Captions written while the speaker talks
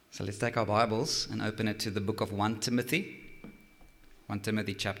So let's take our Bibles and open it to the book of 1 Timothy. 1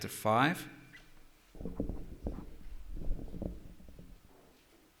 Timothy chapter 5.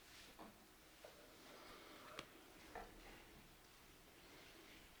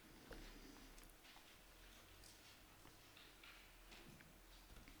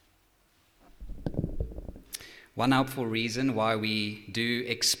 One helpful reason why we do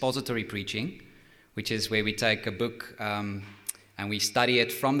expository preaching, which is where we take a book and we study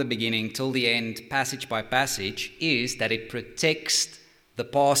it from the beginning till the end, passage by passage, is that it protects the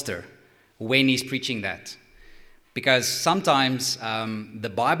pastor when he's preaching that. Because sometimes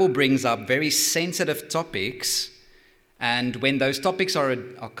the Bible brings up very sensitive topics, and when those topics are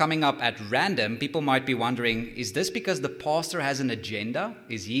coming up at random, people might be wondering, is this because the pastor has an agenda?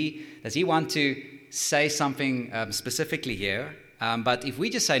 Does he want to say something specifically here? But if we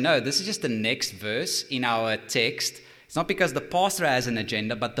just say, no, this is just the next verse in our text, it's not because the pastor has an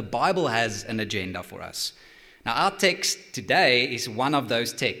agenda, but the Bible has an agenda for us. Now, our text today is one of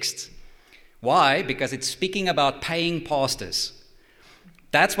those texts. Why? Because it's speaking about paying pastors.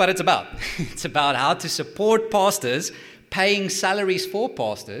 That's what it's about. It's about how to support pastors, paying salaries for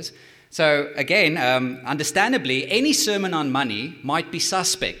pastors. So again, understandably, any sermon on money might be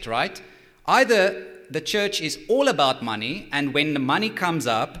suspect, right? Either the church is all about money, and when the money comes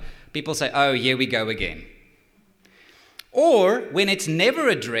up, people say, oh, here we go again. Or when it's never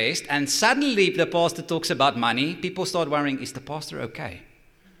addressed and suddenly the pastor talks about money, people start worrying, is the pastor okay?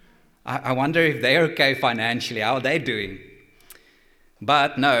 I wonder if they're okay financially. How are they doing?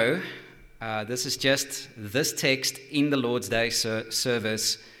 But no, this is just this text in the Lord's Day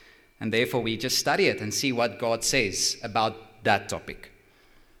service, and therefore we just study it and see what God says about that topic.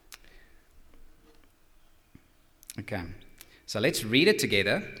 Okay. So let's read it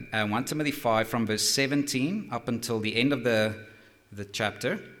together, 1 Timothy 5 from verse 17 up until the end of the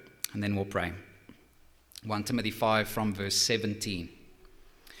chapter, and then we'll pray. 1 Timothy 5 from verse 17.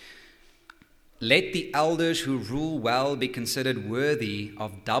 Let the elders who rule well be considered worthy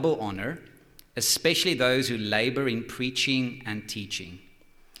of double honor, especially those who labor in preaching and teaching.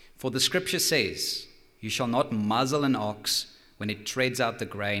 For the scripture says, you shall not muzzle an ox when it treads out the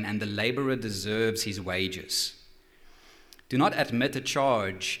grain, and the laborer deserves his wages. Do not admit a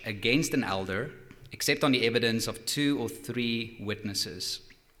charge against an elder, except on the evidence of 2 or 3 witnesses.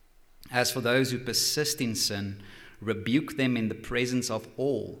 As for those who persist in sin, rebuke them in the presence of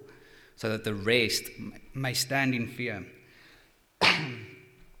all, so that the rest may stand in fear.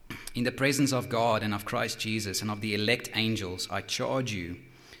 In the presence of God and of Christ Jesus and of the elect angels, I charge you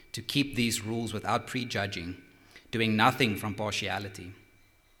to keep these rules without prejudging, doing nothing from partiality.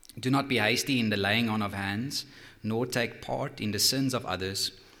 Do not be hasty in the laying on of hands, nor take part in the sins of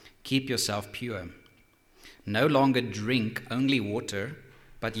others. Keep yourself pure. No longer drink only water,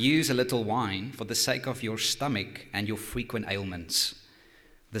 but use a little wine for the sake of your stomach and your frequent ailments.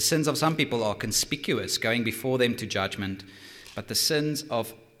 The sins of some people are conspicuous, going before them to judgment, but the sins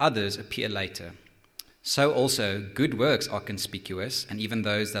of others appear later. So also good works are conspicuous, and even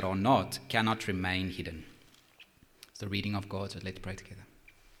those that are not cannot remain hidden. It's the reading of God, so let's pray together.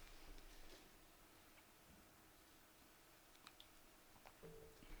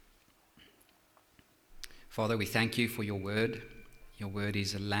 Father, we thank you for your word. Your word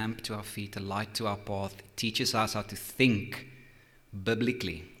is a lamp to our feet, a light to our path. It teaches us how to think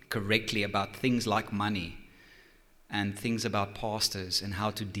biblically, correctly about things like money and things about pastors and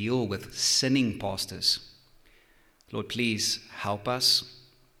how to deal with sinning pastors. Lord, please help us.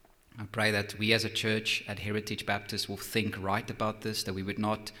 I pray that we as a church at Heritage Baptist will think right about this, that we would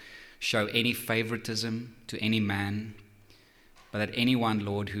not show any favoritism to any man, but that anyone,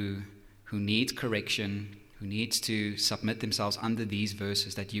 Lord, who needs correction, who needs to submit themselves under these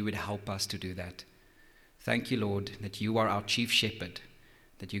verses, that you would help us to do that. Thank you, Lord, that you are our chief shepherd,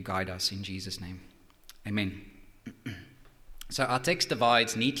 that you guide us in Jesus' name. Amen. So our text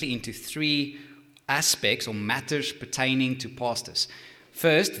divides neatly into 3 aspects or matters pertaining to pastors.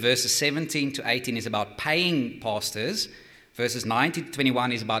 First, verses 17 to 18 is about paying pastors. Verses 19 to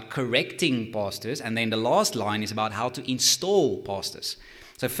 21 is about correcting pastors. And then the last line is about how to install pastors.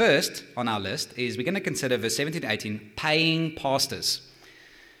 So first on our list is we're going to consider verse 17 to 18, paying pastors.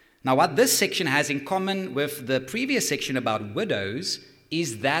 Now what this section has in common with the previous section about widows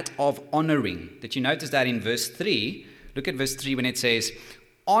is that of honoring. Did you notice that in verse 3? Look at verse 3 when it says,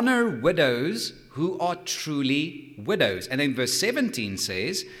 honor widows who are truly widows. And then verse 17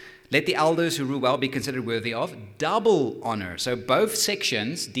 says, let the elders who rule well be considered worthy of double honor. So both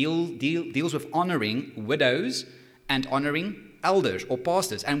sections deals with honoring widows and honoring elders or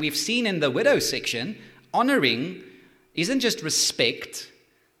pastors. And we've seen in the widow section, honoring isn't just respect,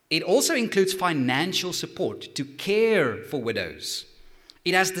 it also includes financial support to care for widows.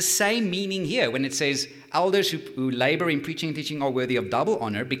 It has the same meaning here when it says elders who labor in preaching and teaching are worthy of double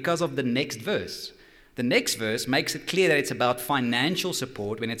honor because of the next verse. The next verse makes it clear that it's about financial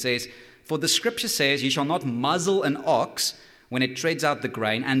support when it says, for the scripture says, you shall not muzzle an ox when it treads out the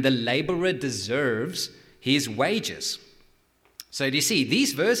grain, and the laborer deserves his wages. So do you see,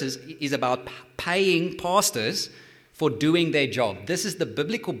 these verses is about paying pastors for doing their job. This is the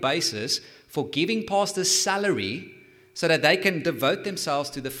biblical basis for giving pastors salary so that they can devote themselves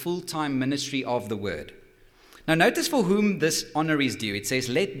to the full-time ministry of the word. Now notice for whom this honor is due. It says,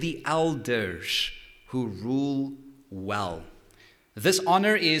 let the elders who rule well. This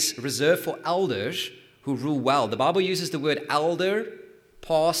honor is reserved for elders who rule well. The Bible uses the word elder,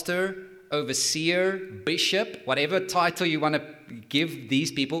 pastor, overseer, bishop, whatever title you want to give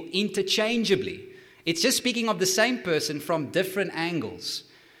these people interchangeably. It's just speaking of the same person from different angles.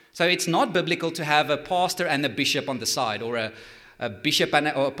 So it's not biblical to have a pastor and a bishop on the side, or a bishop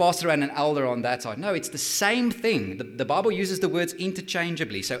or a pastor and an elder on that side. No, it's the same thing. The Bible uses the words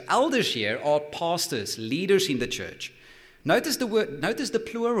interchangeably. So elders here are pastors, leaders in the church. Notice the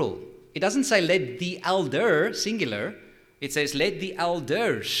plural. It doesn't say let the elder, singular. It says let the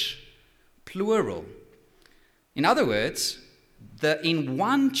elders, plural. In other words, in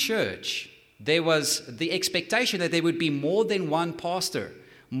one church, there was the expectation that there would be more than one pastor,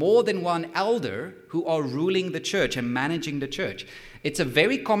 more than one elder who are ruling the church and managing the church. It's a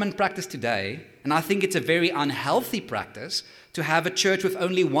very common practice today, and I think it's a very unhealthy practice to have a church with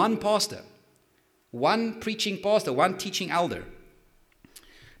only one pastor, one preaching pastor, one teaching elder.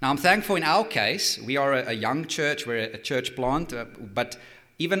 Now, I'm thankful in our case, we are a young church, we're a church plant, but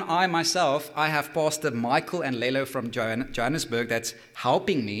even I myself, I have Pastor Michael and Lelo from Johannesburg that's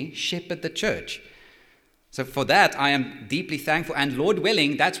helping me shepherd the church. So for that, I am deeply thankful. And Lord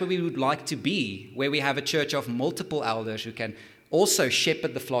willing, that's where we would like to be, where we have a church of multiple elders who can also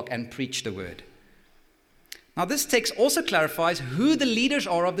shepherd the flock and preach the word. Now, this text also clarifies who the leaders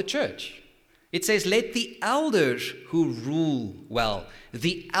are of the church. It says, let the elders who rule well.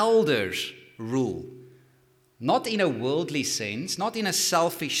 The elders rule. Not in a worldly sense, not in a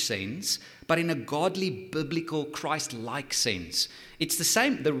selfish sense, but in a godly, biblical, Christ-like sense. It's the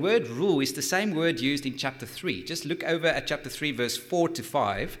same, the word rule is the same word used in chapter 3. Just look over at chapter 3, verse 4 to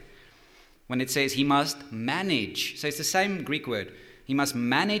 5, when it says he must manage. So it's the same Greek word. He must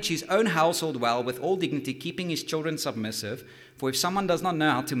manage his own household well with all dignity, keeping his children submissive. For if someone does not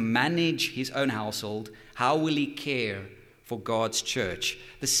know how to manage his own household, how will he care for God's church?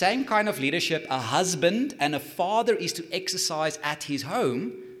 The same kind of leadership a husband and a father is to exercise at his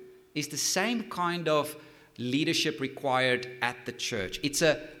home is the same kind of leadership required at the church. It's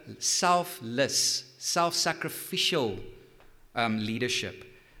a selfless, self-sacrificial leadership.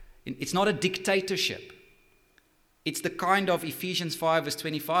 It's not a dictatorship. It's the kind of Ephesians 5 verse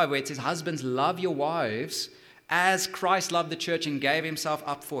 25 where it says, husbands, love your wives as Christ loved the church and gave himself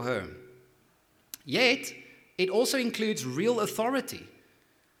up for her. Yet, it also includes real authority.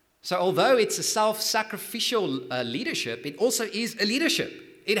 So although it's a self-sacrificial leadership, it also is a leadership.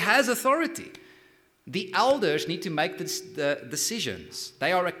 It has authority. The elders need to make the decisions.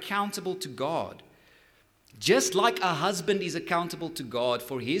 They are accountable to God. Just like a husband is accountable to God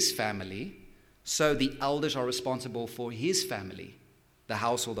for his family, so the elders are responsible for his family, the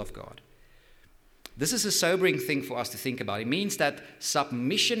household of God. This is a sobering thing for us to think about. It means that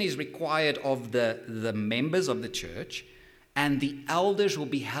submission is required of the members of the church, and the elders will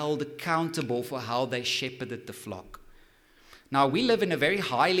be held accountable for how they shepherded the flock. Now, we live in a very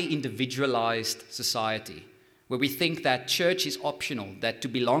highly individualized society where we think that church is optional, that to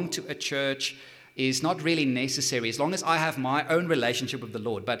belong to a church is not really necessary as long as I have my own relationship with the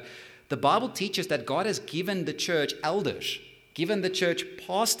Lord. But the Bible teaches that God has given the church elders, given the church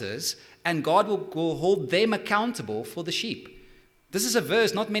pastors, and God will hold them accountable for the sheep. This is a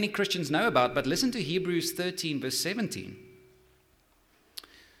verse not many Christians know about, but listen to Hebrews 13, verse 17.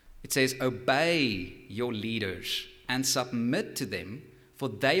 It says, obey your leaders and submit to them, for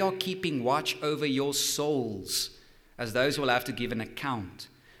they are keeping watch over your souls, as those who will have to give an account.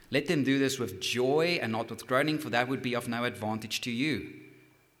 Let them do this with joy and not with groaning, for that would be of no advantage to you.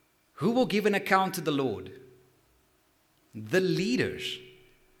 Who will give an account to the Lord? The leaders.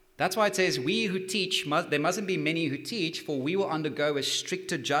 That's why it says, we who teach, there mustn't be many who teach, for we will undergo a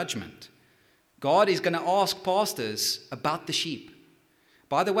stricter judgment. God is going to ask pastors about the sheep.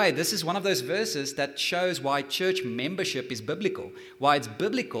 By the way, this is one of those verses that shows why church membership is biblical. Why it's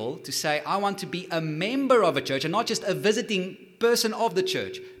biblical to say, I want to be a member of a church and not just a visiting person of the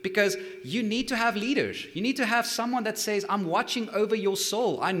church. Because you need to have leaders. You need to have someone that says, I'm watching over your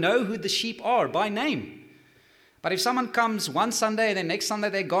soul. I know who the sheep are by name. But if someone comes one Sunday and then next Sunday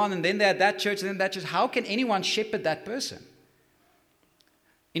they're gone and then they're at that church and then that church, how can anyone shepherd that person?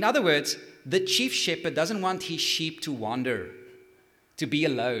 In other words, the chief shepherd doesn't want his sheep to wander, to be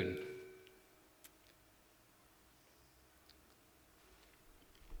alone.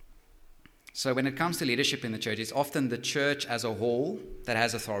 So when it comes to leadership in the church, it's often the church as a whole that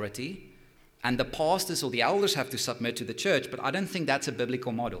has authority, and the pastors or the elders have to submit to the church, but I don't think that's a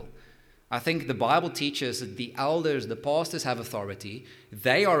biblical model. I think the Bible teaches that the elders, the pastors have authority,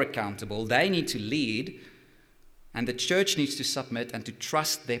 they are accountable, they need to lead, and the church needs to submit and to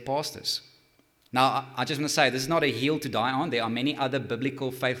trust their pastors. Now, I just want to say, this is not a hill to die on. There are many other biblical,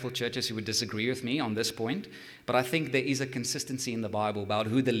 faithful churches who would disagree with me on this point, but I think there is a consistency in the Bible about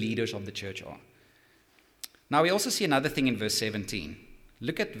who the leaders of the church are. Now, we also see another thing in verse 17.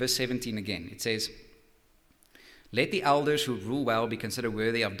 Look at verse 17 again. It says, let the elders who rule well be considered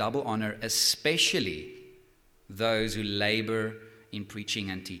worthy of double honor, especially those who labor in preaching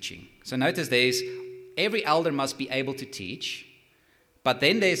and teaching. So notice every elder must be able to teach, but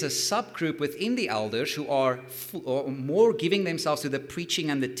then there's a subgroup within the elders who are more giving themselves to the preaching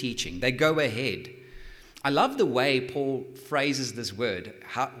and the teaching. They go ahead. I love the way Paul phrases this word.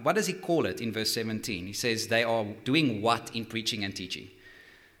 What does he call it in verse 17? He says they are doing what in preaching and teaching?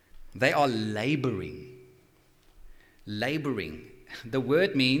 They are laboring. Laboring. The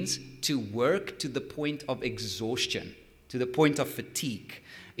word means to work to the point of exhaustion, to the point of fatigue.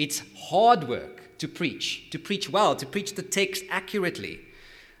 It's hard work to preach well, to preach the text accurately.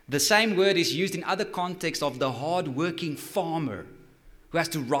 The same word is used in other contexts of the hard-working farmer who has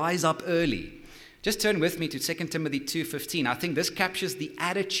to rise up early. Just turn with me to 2 Timothy 2:15. I think this captures the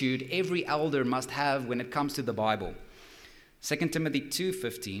attitude every elder must have when it comes to the Bible. 2 Timothy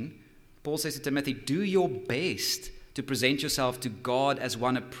 2:15, Paul says to Timothy, do your best to present yourself to God as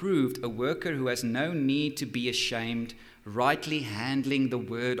one approved, a worker who has no need to be ashamed, rightly handling the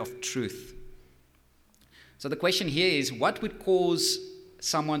word of truth. So the question here is, what would cause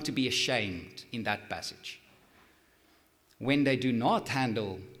someone to be ashamed in that passage? When they do not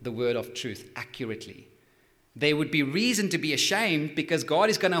handle the word of truth accurately. There would be reason to be ashamed because God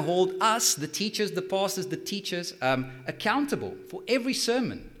is going to hold us, the teachers, the pastors, the teachers, accountable for every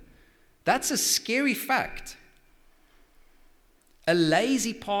sermon. That's a scary fact. A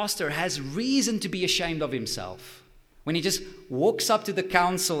lazy pastor has reason to be ashamed of himself. When he just walks up to the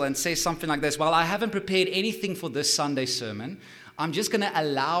council and says something like this, well, I haven't prepared anything for this Sunday sermon. I'm just going to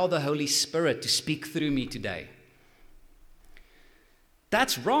allow the Holy Spirit to speak through me today.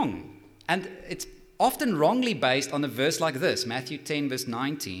 That's wrong. And it's often wrongly based on a verse like this, Matthew 10, verse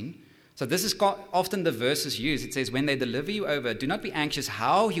 19. So this is often the verses used. It says, when they deliver you over, do not be anxious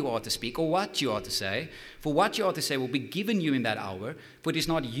how you are to speak or what you are to say. For what you are to say will be given you in that hour. For it is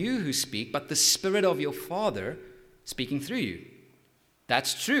not you who speak, but the Spirit of your Father speaking through you.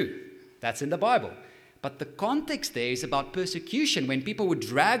 That's true. That's in the Bible. But the context there is about persecution. When people would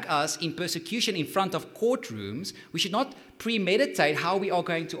drag us in persecution in front of courtrooms, we should not premeditate how we are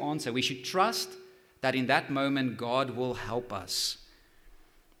going to answer. We should trust that in that moment God will help us,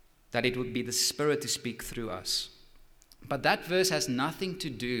 that it would be the Spirit to speak through us. But that verse has nothing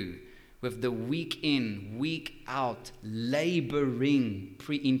to do with the week in, week out, laboring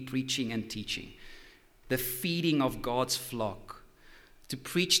in preaching and teaching. The feeding of God's flock. To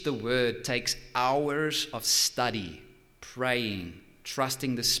preach the word takes hours of study, praying,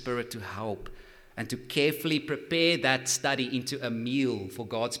 trusting the Spirit to help, and to carefully prepare that study into a meal for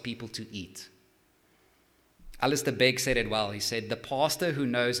God's people to eat. Alistair Begg said it well. He said, the pastor who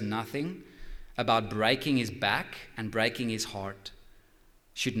knows nothing about breaking his back and breaking his heart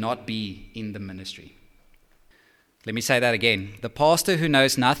should not be in the ministry. Let me say that again. The pastor who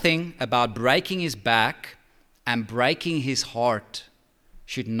knows nothing about breaking his back and breaking his heart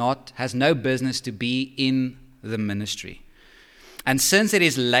has no business to be in the ministry. And since it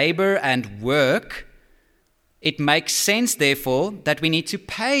is labor and work, it makes sense, therefore, that we need to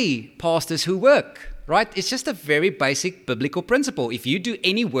pay pastors who work, right? It's just a very basic biblical principle. If you do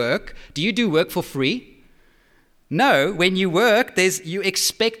any work, do you do work for free? No, when you work, you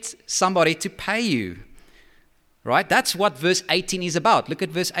expect somebody to pay you. Right? That's what verse 18 is about. Look at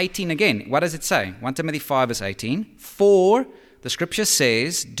verse 18 again. What does it say? 1 Timothy 5 verse 18. For the scripture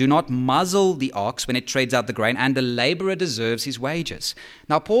says, do not muzzle the ox when it treads out the grain, and the laborer deserves his wages.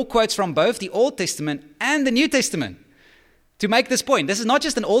 Now Paul quotes from both the Old Testament and the New Testament to make this point. This is not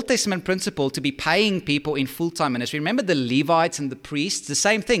just an Old Testament principle to be paying people in full-time ministry. Remember the Levites and the priests, the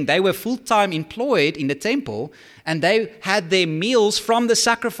same thing. They were full-time employed in the temple, and they had their meals from the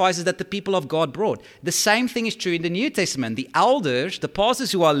sacrifices that the people of God brought. The same thing is true in the New Testament. The elders, the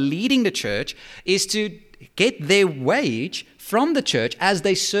pastors who are leading the church, is to get their wage from the church as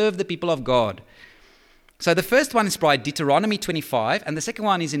they serve the people of God. So the first one is by Deuteronomy 25, and the second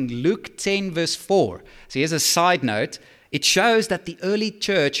one is in Luke 10, verse 4. So here's a side note. It shows that the early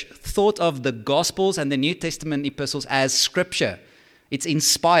church thought of the Gospels and the New Testament epistles as Scripture. It's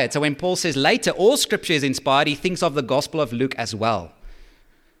inspired. So when Paul says later all Scripture is inspired, he thinks of the Gospel of Luke as well.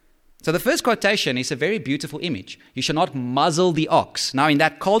 So the first quotation is a very beautiful image. You shall not muzzle the ox. Now in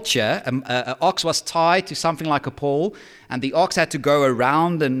that culture, an ox was tied to something like a pole, and the ox had to go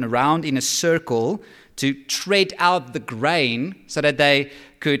around and around in a circle to tread out the grain so that they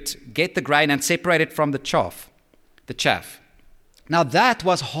could get the grain and separate it from the chaff. Now that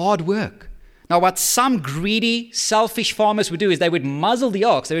was hard work. Now what some greedy, selfish farmers would do is they would muzzle the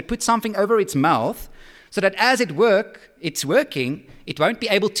ox. They would put something over its mouth so that as it's working, it won't be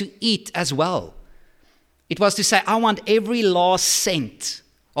able to eat as well. It was to say, I want every last cent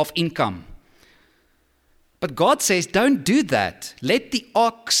of income. But God says, don't do that. Let the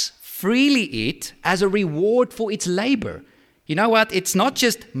ox freely eat as a reward for its labor. You know what? It's not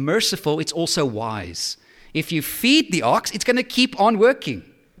just merciful, it's also wise. If you feed the ox, it's going to keep on working.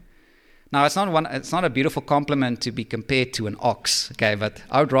 Now, it's not a beautiful compliment to be compared to an ox, okay? But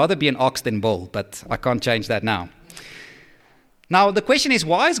I would rather be an ox than bull, but I can't change that now. Now, the question is,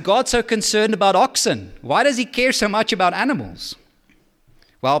 why is God so concerned about oxen? Why does he care so much about animals?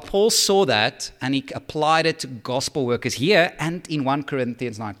 Well, Paul saw that, and he applied it to gospel workers here and in 1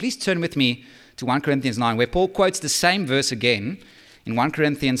 Corinthians 9. Please turn with me to 1 Corinthians 9, where Paul quotes the same verse again in 1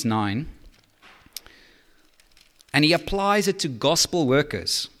 Corinthians 9. And he applies it to gospel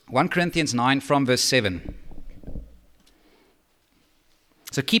workers. 1 Corinthians 9 from verse 7.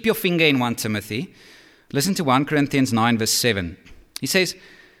 So keep your finger in 1 Timothy. Listen to 1 Corinthians 9 verse 7. He says,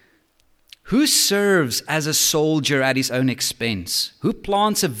 who serves as a soldier at his own expense? Who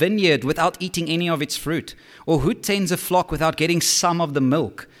plants a vineyard without eating any of its fruit? Or who tends a flock without getting some of the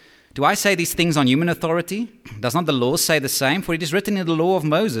milk? Do I say these things on human authority? Does not the law say the same? For it is written in the law of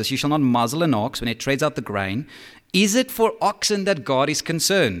Moses, you shall not muzzle an ox when it treads out the grain. Is it for oxen that God is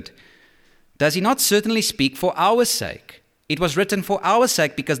concerned? Does he not certainly speak for our sake? It was written for our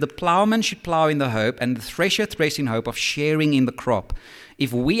sake because the plowman should plow in the hope and the thresher thresh in hope of sharing in the crop.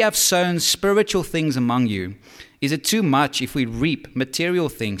 If we have sown spiritual things among you, is it too much if we reap material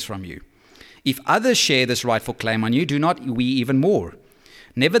things from you? If others share this rightful claim on you, do not we even more?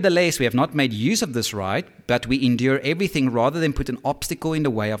 Nevertheless, we have not made use of this right, but we endure everything rather than put an obstacle in the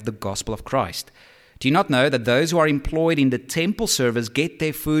way of the gospel of Christ. Do you not know that those who are employed in the temple service get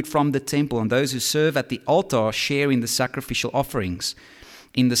their food from the temple, and those who serve at the altar share in the sacrificial offerings?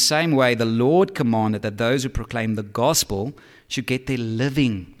 In the same way, the Lord commanded that those who proclaim the gospel should get their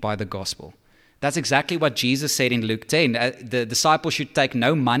living by the gospel. That's exactly what Jesus said in Luke 10. The disciples should take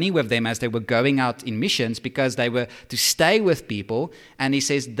no money with them as they were going out in missions because they were to stay with people. And he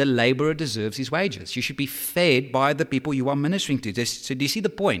says the laborer deserves his wages. You should be fed by the people you are ministering to. So do you see the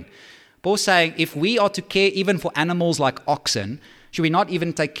point? Paul's saying if we are to care even for animals like oxen, should we not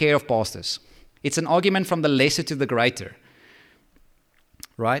even take care of pastors? It's an argument from the lesser to the greater.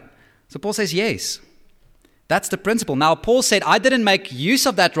 Right? So Paul says yes. That's the principle. Now, Paul said, I didn't make use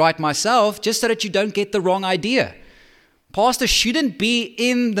of that right myself, just so that you don't get the wrong idea. Pastors shouldn't be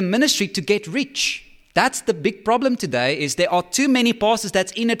in the ministry to get rich. That's the big problem today, is there are too many pastors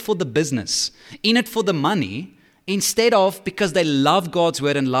that's in it for the business, in it for the money, instead of because they love God's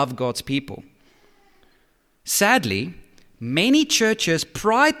word and love God's people. Sadly, many churches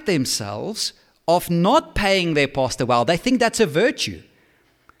pride themselves of not paying their pastor well. They think that's a virtue.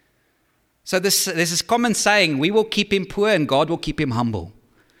 So there's this common saying, we will keep him poor and God will keep him humble,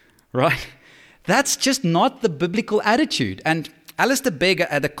 right? That's just not the biblical attitude. And Alistair Begg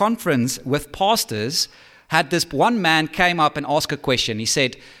at a conference with pastors had this one man came up and asked a question. He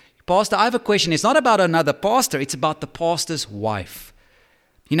said, Pastor, I have a question. It's not about another pastor. It's about the pastor's wife.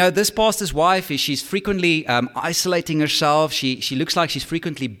 You know, this pastor's wife, she's frequently isolating herself. She looks like she's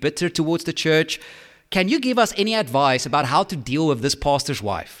frequently bitter towards the church. Can you give us any advice about how to deal with this pastor's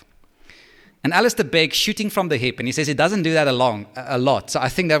wife? And Alistair Begg shooting from the hip, and he says he doesn't do that a lot. So I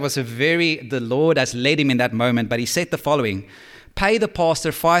think that was the Lord has led him in that moment. But he said the following: pay the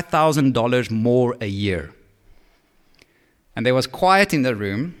pastor $5,000 more a year. And there was quiet in the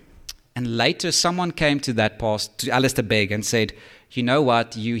room. And later someone came to to Alistair Begg and said, you know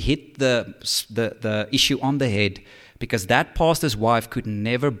what, you hit the issue on the head. because that pastor's wife could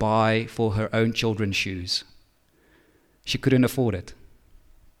never buy for her own children shoes. She couldn't afford it.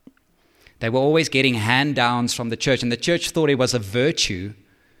 They were always getting hand-downs from the church, and the church thought it was a virtue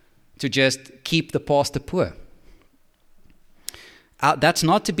to just keep the pastor poor. That's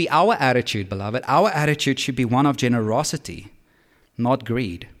not to be our attitude, beloved. Our attitude should be one of generosity, not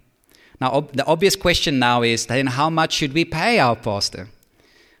greed. Now, the obvious question now is, then how much should we pay our pastor?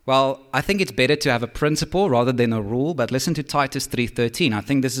 Well, I think it's better to have a principle rather than a rule, but listen to Titus 3:13. I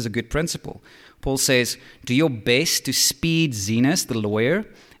think this is a good principle. Paul says, do your best to speed Zenas, the lawyer,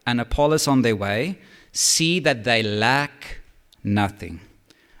 and Apollos on their way. See that they lack nothing.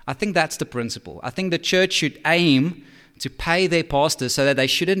 I think that's the principle. I think the church should aim to pay their pastors so that they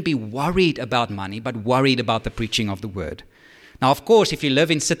shouldn't be worried about money, but worried about the preaching of the word. Now, of course, if you live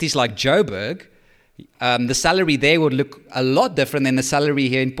in cities like Joburg, the salary there would look a lot different than the salary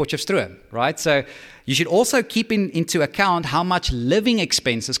here in Potchefstroom, right? So you should also keep into account how much living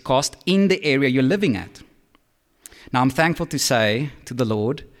expenses cost in the area you're living at. Now, I'm thankful to say to the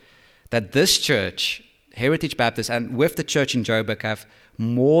Lord that this church, Heritage Baptist, and with the church in Joburg have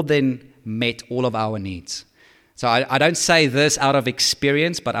more than met all of our needs. So I don't say this out of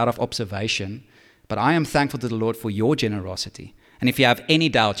experience, but out of observation. But I am thankful to the Lord for your generosity. And if you have any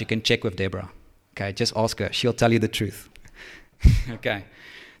doubt, you can check with Deborah. Okay, just ask her. She'll tell you the truth. Okay.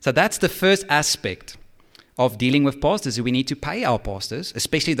 So that's the first aspect of dealing with pastors. We need to pay our pastors,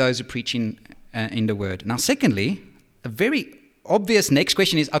 especially those who preach in the word. Now, secondly, a very obvious next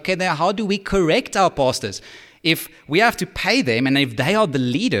question is, okay, now how do we correct our pastors? If we have to pay them and if they are the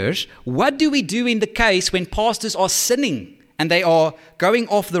leaders, what do we do in the case when pastors are sinning and they are going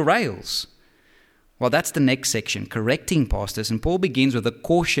off the rails? Well, that's the next section, correcting pastors. And Paul begins with a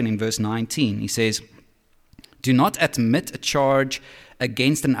caution in verse 19. He says, do not admit a charge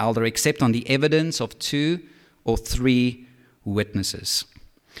against an elder except on the evidence of 2 or 3 witnesses.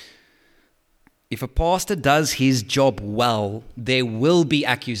 If a pastor does his job well, there will be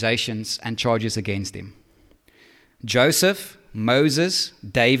accusations and charges against him. Joseph, Moses,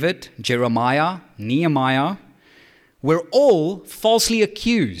 David, Jeremiah, Nehemiah were all falsely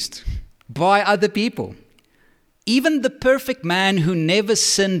accused by other people. Even the perfect man who never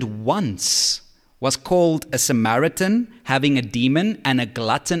sinned once was called a Samaritan, having a demon, and a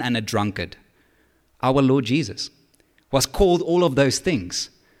glutton and a drunkard. Our Lord Jesus was called all of those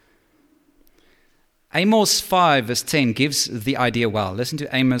things. Amos 5 verse 10 gives the idea well. Listen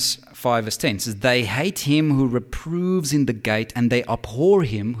to Amos 5 verse 10. It says, they hate him who reproves in the gate, and they abhor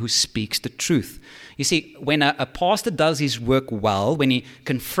him who speaks the truth. You see, when a pastor does his work well, when he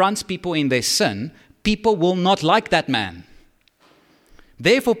confronts people in their sin, people will not like that man.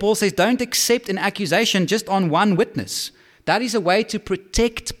 Therefore, Paul says, don't accept an accusation just on one witness. That is a way to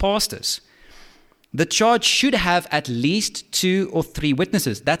protect pastors. The charge should have at least 2 or 3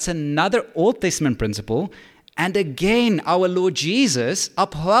 witnesses. That's another Old Testament principle. And again, our Lord Jesus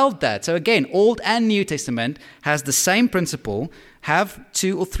upheld that. So again, Old and New Testament has the same principle, have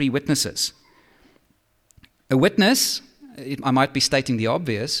 2 or 3 witnesses. A witness, I might be stating the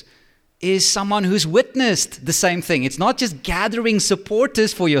obvious, is someone who's witnessed the same thing. It's not just gathering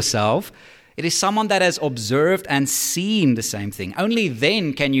supporters for yourself. It is someone that has observed and seen the same thing. Only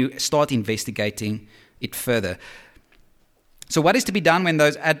then can you start investigating it further. So what is to be done when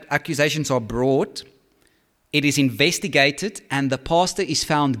those accusations are brought? It is investigated and the pastor is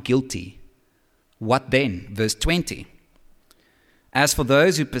found guilty. What then? Verse 20. As for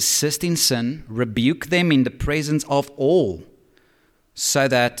those who persist in sin, rebuke them in the presence of all, so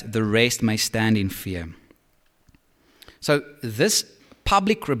that the rest may stand in fear. So this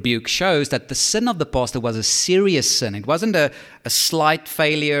public rebuke shows that the sin of the pastor was a serious sin. It wasn't a slight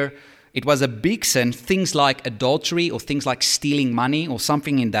failure. It was a big sin, things like adultery or things like stealing money or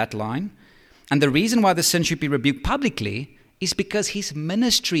something in that line. And the reason why the sin should be rebuked publicly is because his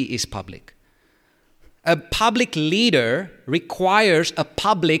ministry is public. A public leader requires a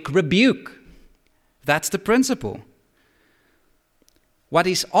public rebuke. That's the principle. What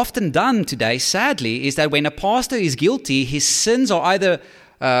is often done today, sadly, is that when a pastor is guilty, his sins are either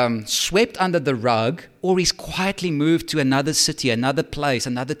swept under the rug, or he's quietly moved to another city, another place,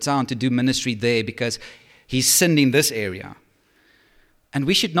 another town to do ministry there because he's sinned in this area. And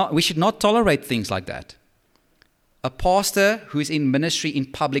we should not tolerate things like that. A pastor who is in ministry in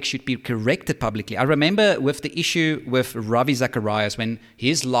public should be corrected publicly. I remember with the issue with Ravi Zacharias, when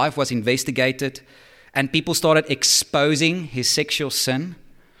his life was investigated and people started exposing his sexual sin.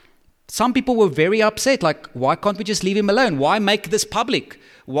 Some people were very upset, like, why can't we just leave him alone? Why make this public?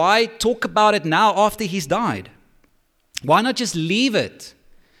 Why talk about it now after he's died? Why not just leave it?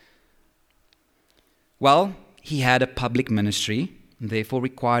 Well, he had a public ministry, and therefore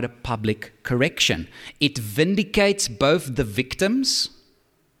required a public correction. It vindicates both the victims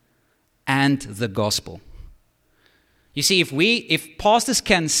and the gospel. You see, if pastors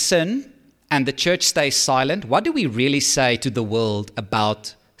can sin and the church stays silent, what do we really say to the world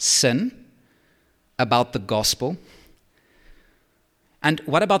about sin, about the gospel? And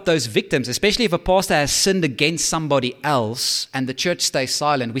what about those victims? Especially if a pastor has sinned against somebody else and the church stays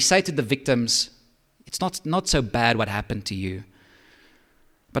silent, we say to the victims, it's not so bad what happened to you.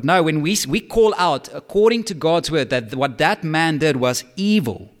 But no, when we call out, according to God's word, that what that man did was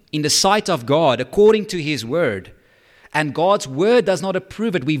evil in the sight of God, according to his word, and God's word does not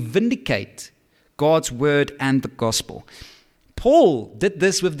approve it, we vindicate God's word and the gospel. Paul did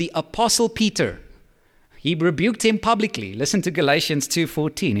this with the apostle Peter. He rebuked him publicly. Listen to Galatians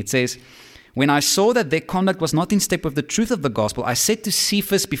 2:14. It says, "When I saw that their conduct was not in step with the truth of the gospel, I said to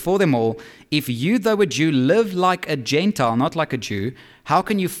Cephas before them all, if you, though a Jew, live like a Gentile, not like a Jew, how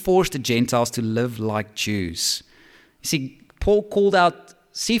can you force the Gentiles to live like Jews?" You see, Paul called out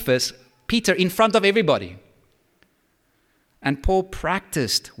Cephas, Peter, in front of everybody. And Paul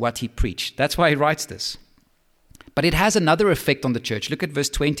practiced what he preached. That's why he writes this. But it has another effect on the church. Look at verse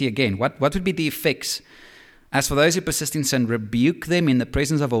 20 again. What would be the effects? "As for those who persist in sin, rebuke them in the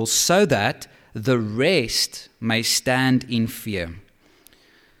presence of all, so that the rest may stand in fear."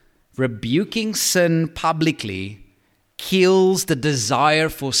 Rebuking sin publicly kills the desire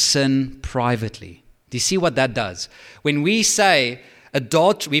for sin privately. Do you see what that does? When we say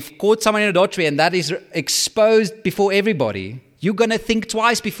adultery, we've caught someone in adultery and that is exposed before everybody, you're going to think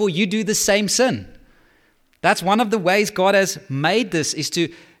twice before you do the same sin. That's one of the ways God has made this, is to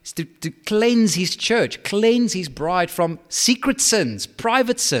cleanse his church, cleanse his bride from secret sins,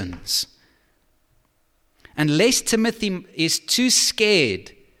 private sins. Unless Timothy is too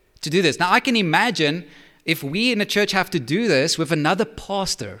scared to do this. Now, I can imagine if we in a church have to do this with another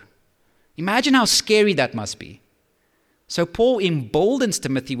pastor. Imagine how scary that must be. So Paul emboldens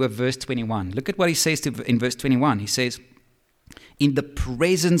Timothy with verse 21. Look at what he says in verse 21. He says, "In the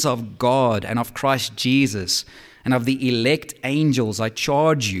presence of God and of Christ Jesus and of the elect angels, I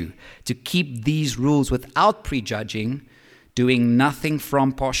charge you to keep these rules without prejudging, doing nothing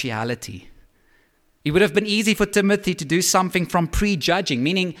from partiality." It would have been easy for Timothy to do something from prejudging,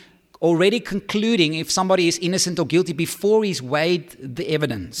 meaning already concluding if somebody is innocent or guilty before he's weighed the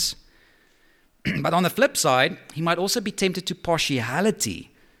evidence. But on the flip side, he might also be tempted to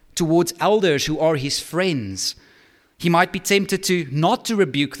partiality towards elders who are his friends. He might be tempted to not to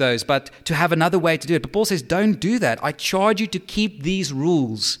rebuke those, but to have another way to do it. But Paul says, don't do that. I charge you to keep these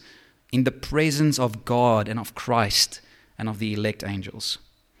rules in the presence of God and of Christ and of the elect angels.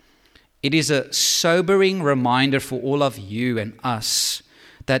 It is a sobering reminder for all of you and us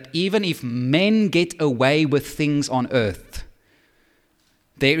that even if men get away with things on earth,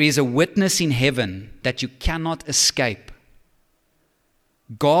 there is a witness in heaven that you cannot escape.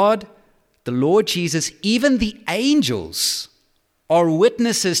 God, the Lord Jesus, even the angels are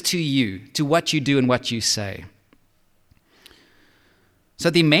witnesses to you, to what you do and what you say. So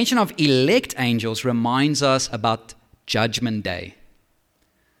the mention of elect angels reminds us about Judgment Day.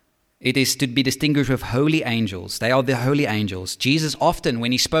 It is to be distinguished with holy angels. They are the holy angels. Jesus often,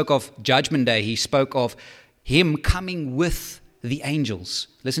 when he spoke of Judgment Day, he spoke of him coming with the angels.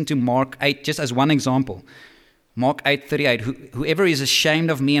 Listen to Mark 8, just as one example. Mark 8:38, whoever is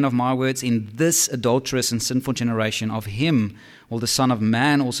ashamed of me and of my words in this adulterous and sinful generation, of him will the Son of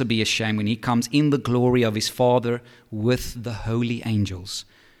Man also be ashamed when he comes in the glory of his Father with the holy angels.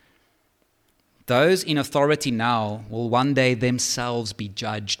 Those in authority now will one day themselves be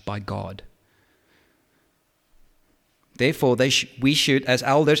judged by God. Therefore, we should, as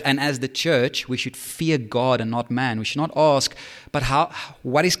elders and as the church, we should fear God and not man. We should not ask, but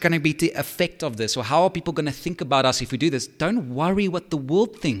what is going to be the effect of this? Or how are people going to think about us if we do this? Don't worry what the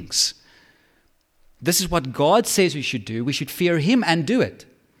world thinks. This is what God says we should do. We should fear him and do it.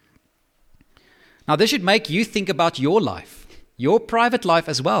 Now, this should make you think about your life, your private life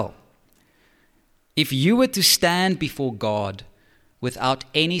as well. If you were to stand before God without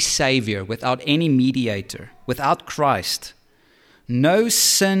any Savior, without any mediator, without Christ, no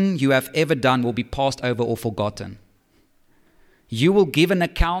sin you have ever done will be passed over or forgotten. You will give an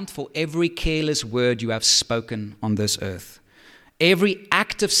account for every careless word you have spoken on this earth, every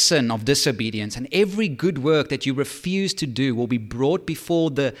act of sin, of disobedience, and every good work that you refuse to do will be brought before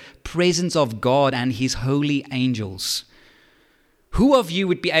the presence of God and his holy angels. Who of you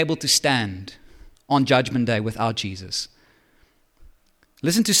would be able to stand on Judgment Day without Jesus?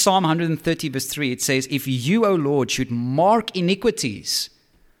 Listen to Psalm 130 verse 3. It says, "If you, O Lord, should mark iniquities,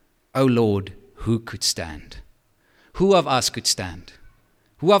 O Lord, who could stand?" who of us could stand?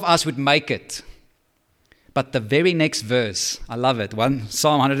 Who of us would make it? But the very next verse, I love it,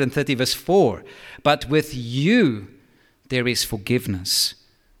 Psalm 130 verse 4. But with you there is forgiveness,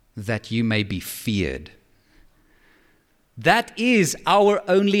 that you may be feared. That is our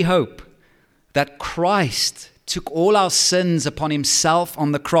only hope, that Christ took all our sins upon himself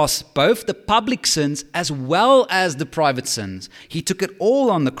on the cross, both the public sins as well as the private sins. He took it all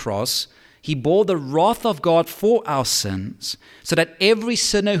on the cross. He bore the wrath of God for our sins, so that every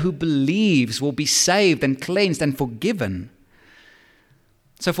sinner who believes will be saved and cleansed and forgiven.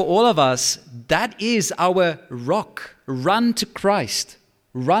 So for all of us, that is our rock. Run to Christ.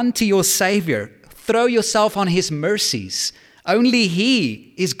 Run to your Savior. Throw yourself on his mercies. Only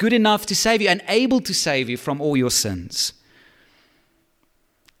he is good enough to save you and able to save you from all your sins.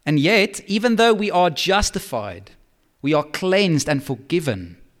 And yet, even though we are justified, we are cleansed and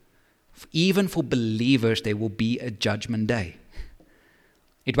forgiven, even for believers, there will be a judgment day.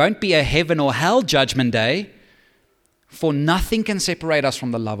 It won't be a heaven or hell judgment day, for nothing can separate us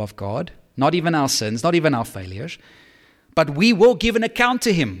from the love of God, not even our sins, not even our failures. But we will give an account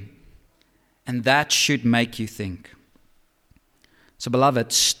to him. And that should make you think. So,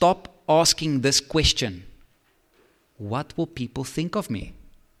 beloved, stop asking this question. What will people think of me?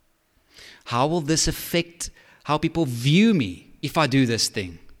 How will this affect how people view me if I do this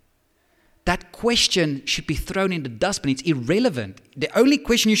thing? That question should be thrown in the dustbin. It's irrelevant. The only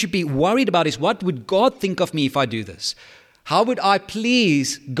question you should be worried about is, what would God think of me if I do this? How would I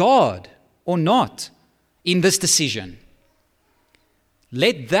please God or not in this decision?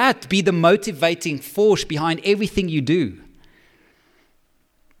 Let that be the motivating force behind everything you do.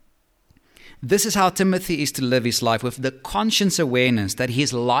 This is how Timothy is to live his life, with the conscious awareness that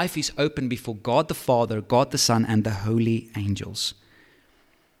his life is open before God the Father, God the Son, and the holy angels.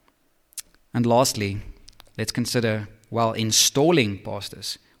 And lastly, let's consider, installing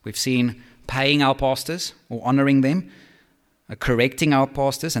pastors. We've seen paying our pastors or honoring them, correcting our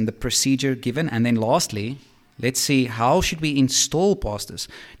pastors and the procedure given. And then lastly, let's see, how should we install pastors?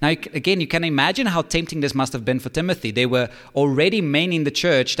 Now, again, you can imagine how tempting this must have been for Timothy. There were already men in the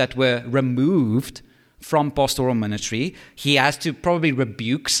church that were removed from pastoral ministry. He has to probably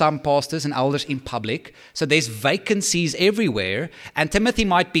rebuke some pastors and elders in public. So there's vacancies everywhere. And Timothy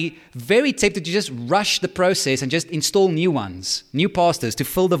might be very tempted to just rush the process and just install new ones, new pastors to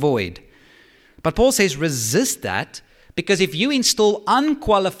fill the void. But Paul says resist that, because if you install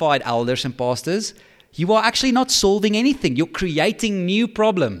unqualified elders and pastors, you are actually not solving anything. You're creating new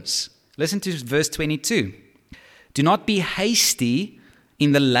problems. Listen to verse 22. Do not be hasty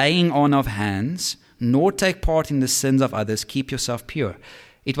in the laying on of hands, nor take part in the sins of others. Keep yourself pure.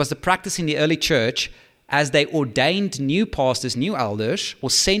 It was the practice in the early church, as they ordained new pastors, new elders, or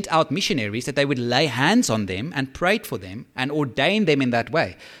sent out missionaries, that they would lay hands on them and prayed for them and ordain them in that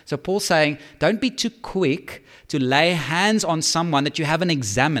way. So Paul's saying, don't be too quick to lay hands on someone that you haven't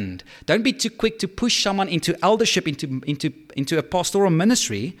examined. Don't be too quick to push someone into eldership, into a pastoral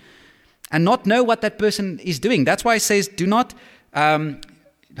ministry, and not know what that person is doing. That's why he says, do not...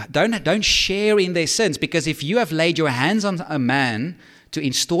 Don't share in their sins, because if you have laid your hands on a man to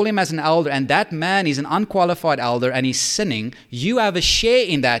install him as an elder, and that man is an unqualified elder and he's sinning, you have a share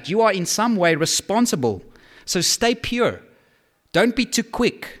in that. You are in some way responsible. So stay pure. Don't be too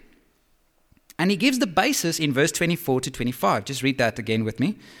quick. And he gives the basis in verse 24 to 25. Just read that again with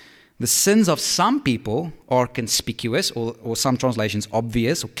me. The sins of some people are conspicuous, or some translations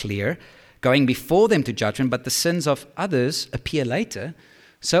obvious or clear, going before them to judgment, but the sins of others appear later.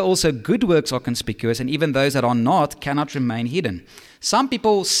 So also good works are conspicuous, and even those that are not cannot remain hidden. Some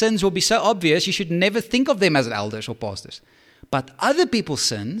people's sins will be so obvious you should never think of them as elders or pastors. But other people's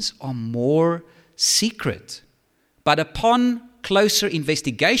sins are more secret. But upon closer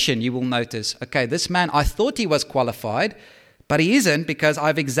investigation, you will notice, okay, this man, I thought he was qualified, but he isn't, because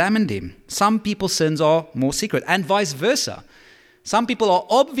I've examined him. Some people's sins are more secret, and vice versa. Some people are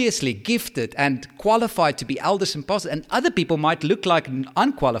obviously gifted and qualified to be elders and pastors, and other people might look like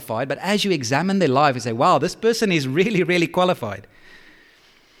unqualified, but as you examine their life, you say, wow, this person is really, really qualified.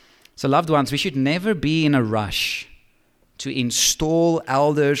 So loved ones, we should never be in a rush to install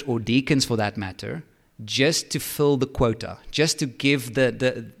elders or deacons, for that matter, just to fill the quota, just to give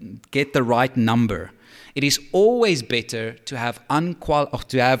get the right number. It is always better to have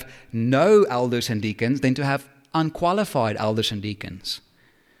no elders and deacons than to have unqualified elders and deacons.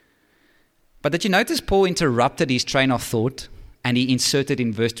 But did you notice Paul interrupted his train of thought and he inserted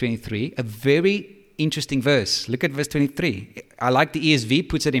in verse 23 a very interesting verse? Look at verse 23. I like the ESV,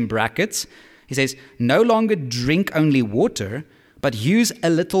 puts it in brackets. He says, no longer drink only water, but use a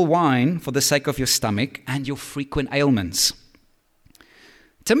little wine for the sake of your stomach and your frequent ailments.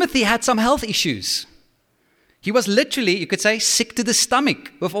 Timothy had some health issues. He was literally, you could say, sick to the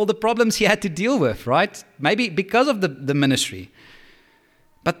stomach with all the problems he had to deal with, right? Maybe because of the ministry.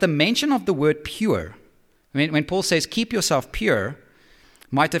 But the mention of the word pure, when Paul says, keep yourself pure,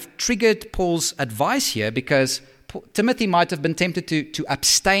 might have triggered Paul's advice here, because Timothy might have been tempted to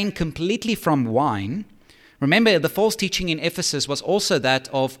abstain completely from wine. Remember, the false teaching in Ephesus was also that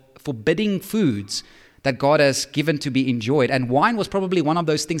of forbidding foods that God has given to be enjoyed. And wine was probably one of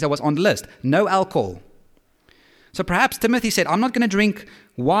those things that was on the list. No alcohol. So perhaps Timothy said, I'm not going to drink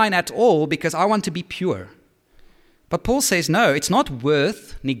wine at all because I want to be pure. But Paul says, no, it's not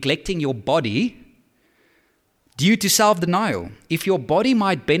worth neglecting your body due to self-denial. If your body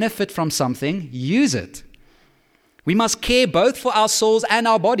might benefit from something, use it. We must care both for our souls and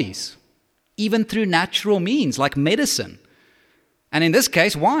our bodies, even through natural means like medicine. And in this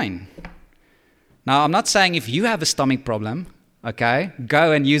case, wine. Now, I'm not saying if you have a stomach problem, okay,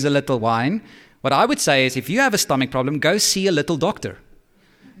 go and use a little wine. What I would say is if you have a stomach problem, go see a little doctor.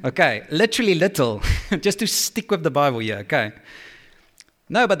 Okay, literally little, just to stick with the Bible here, okay.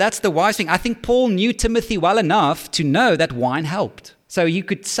 No, but that's the wise thing. I think Paul knew Timothy well enough to know that wine helped. So you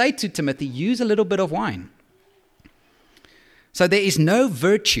could say to Timothy, use a little bit of wine. So there is no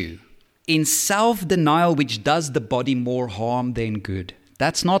virtue in self-denial which does the body more harm than good.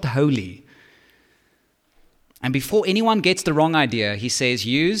 That's not holy. And before anyone gets the wrong idea, he says,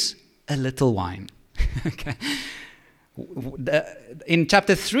 use a little wine. Okay. In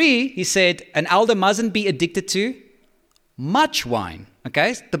chapter 3, he said, an elder mustn't be addicted to much wine.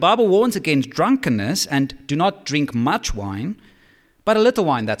 Okay, the Bible warns against drunkenness and do not drink much wine, but a little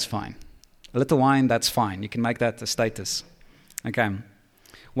wine, that's fine. A little wine, that's fine. You can make that a status. Okay.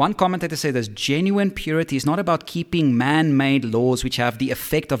 One commentator said this, genuine purity is not about keeping man-made laws which have the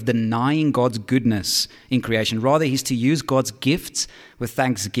effect of denying God's goodness in creation. Rather, it is to use God's gifts with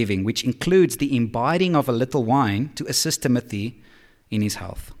thanksgiving, which includes the imbibing of a little wine to assist Timothy in his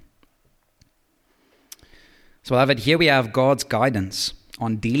health. So, beloved, here we have God's guidance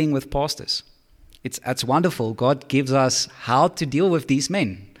on dealing with pastors. It's wonderful. God gives us how to deal with these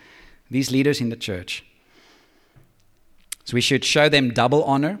men, these leaders in the church. So we should show them double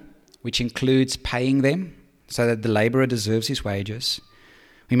honor, which includes paying them so that the laborer deserves his wages.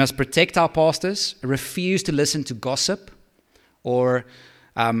 We must protect our pastors, refuse to listen to gossip or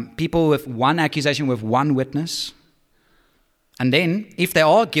people with one accusation with one witness. And then, if they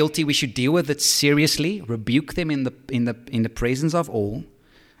are guilty, we should deal with it seriously, rebuke them in the presence of all.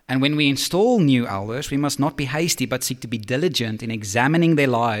 And when we install new elders, we must not be hasty, but seek to be diligent in examining their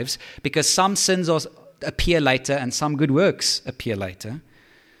lives, because some sins appear later and some good works appear later.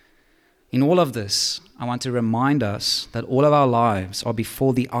 In all of this, I want to remind us that all of our lives are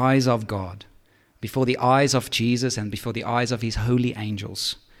before the eyes of God, before the eyes of Jesus, and before the eyes of his holy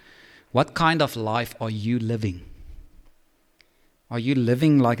angels. What kind of life are you living? Are you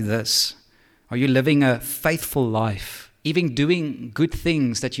living like this? Are you living a faithful life? Even doing good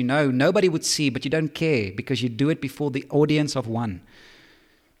things that you know nobody would see, but you don't care because you do it before the audience of one?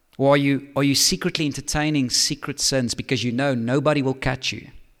 Or are you secretly entertaining secret sins because you know nobody will catch you?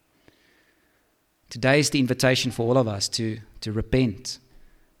 Today is the invitation for all of us to repent,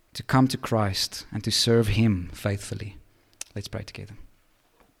 to come to Christ, and to serve him faithfully. Let's pray together.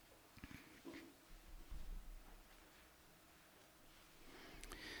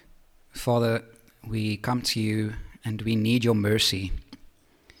 Father, we come to you and we need your mercy,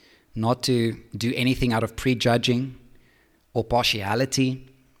 not to do anything out of prejudging or partiality,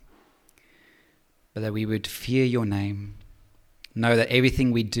 but that we would fear your name, know that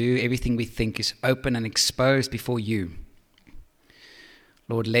everything we do, everything we think is open and exposed before you.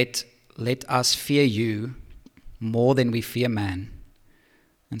 Lord, let us fear you more than we fear man,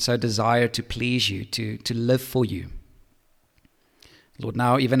 and so desire to please you, to live for you. Lord,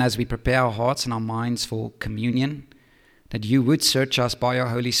 now even as we prepare our hearts and our minds for communion, that you would search us by your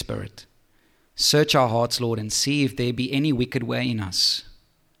Holy Spirit. Search our hearts, Lord, and see if there be any wicked way in us.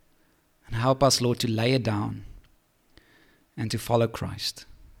 And help us, Lord, to lay it down and to follow Christ.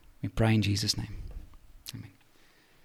 We pray in Jesus' name.